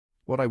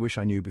What I wish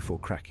I knew before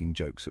cracking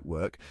jokes at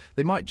work.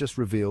 They might just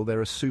reveal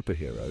they're a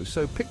superhero.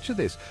 So picture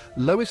this.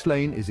 Lois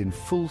Lane is in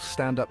full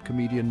stand-up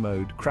comedian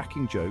mode,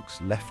 cracking jokes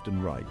left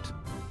and right.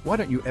 Why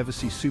don't you ever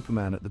see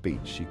Superman at the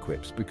beach, she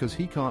quips, because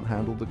he can't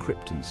handle the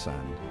Krypton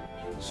sand.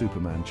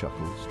 Superman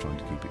chuckles, trying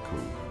to keep it cool.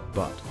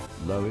 But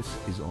Lois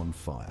is on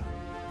fire.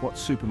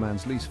 What's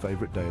Superman's least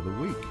favorite day of the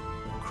week?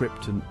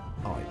 Kryptonite.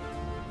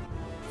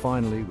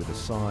 Finally, with a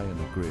sigh and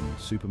a grin,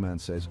 Superman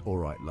says, "All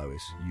right,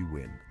 Lois, you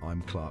win.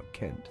 I'm Clark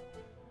Kent."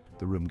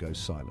 The room goes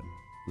silent.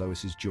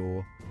 Lois's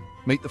jaw.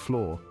 Meet the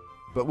floor.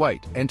 But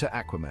wait, enter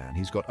Aquaman.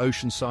 He's got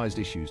ocean-sized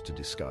issues to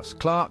discuss.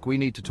 "Clark, we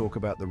need to talk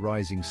about the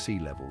rising sea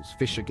levels.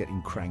 Fish are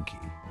getting cranky."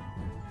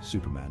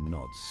 Superman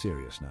nods.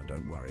 "Serious now,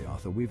 don't worry,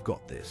 Arthur. We've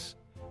got this.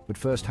 But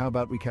first, how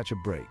about we catch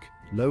a break?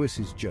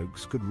 Lois's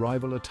jokes could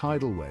rival a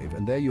tidal wave,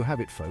 and there you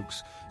have it,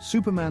 folks.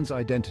 Superman's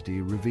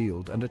identity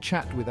revealed and a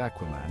chat with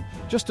Aquaman.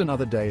 Just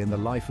another day in the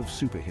life of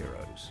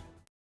superheroes.